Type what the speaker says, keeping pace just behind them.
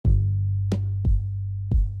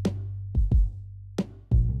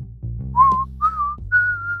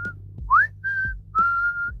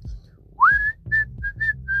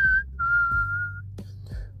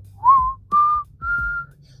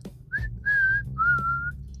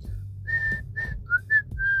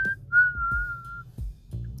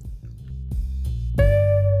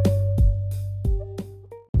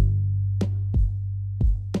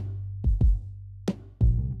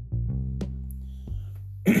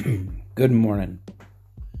Good morning.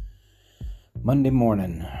 Monday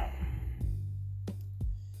morning.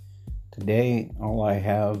 Today, all I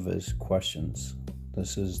have is questions.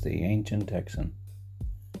 This is the Ancient Texan.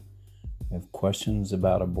 I have questions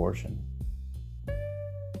about abortion.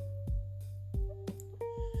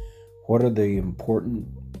 What are the important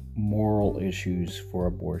moral issues for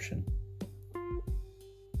abortion?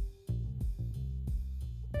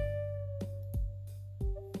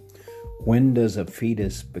 When does a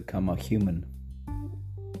fetus become a human?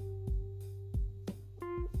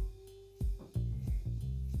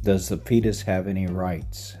 Does the fetus have any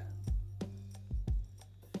rights?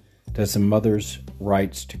 Does a mother's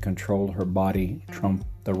rights to control her body trump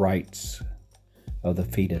the rights of the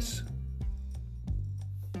fetus?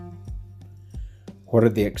 What are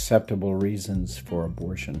the acceptable reasons for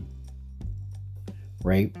abortion?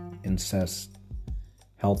 Rape, incest,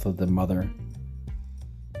 health of the mother,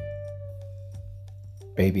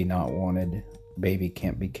 baby not wanted, baby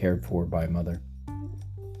can't be cared for by mother.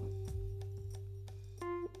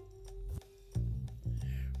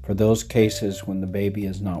 For those cases when the baby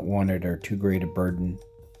is not wanted or too great a burden,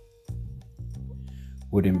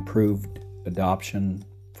 would improved adoption,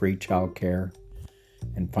 free child care,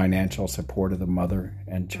 and financial support of the mother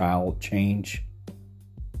and child change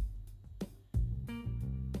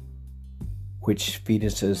which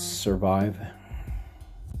fetuses survive?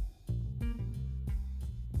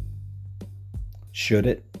 Should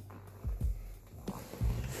it?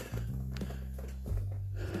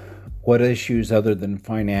 What issues other than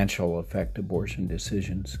financial affect abortion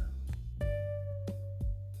decisions?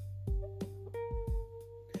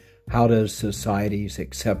 How does society's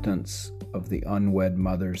acceptance of the unwed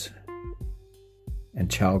mothers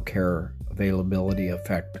and child care availability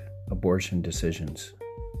affect abortion decisions?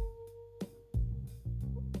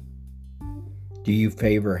 Do you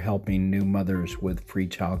favor helping new mothers with free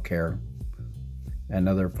child care and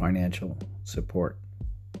other financial support?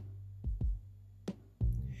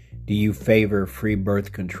 Do you favor free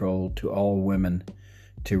birth control to all women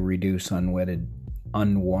to reduce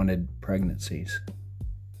unwanted pregnancies?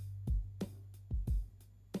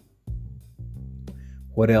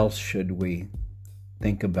 What else should we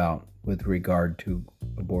think about with regard to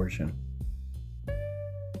abortion?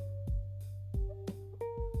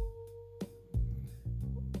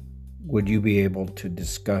 Would you be able to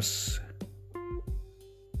discuss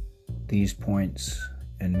these points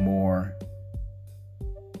and more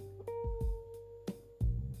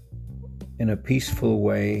in a peaceful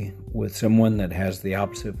way with someone that has the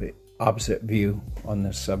opposite view on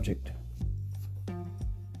this subject?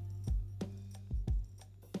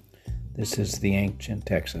 This is the Ancient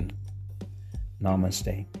Texan.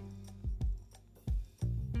 Namaste.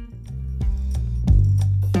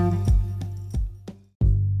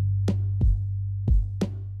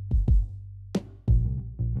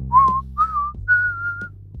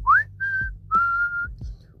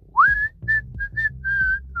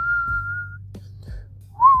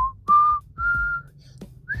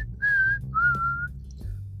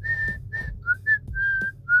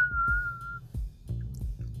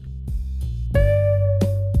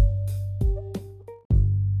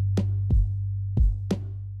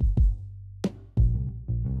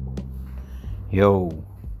 Yo,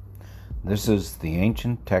 this is the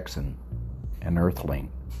Ancient Texan, an Earthling,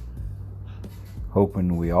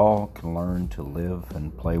 hoping we all can learn to live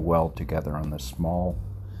and play well together on this small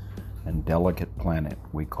and delicate planet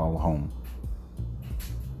we call home.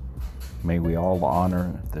 May we all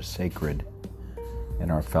honor the sacred in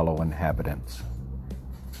our fellow inhabitants.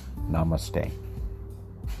 Namaste.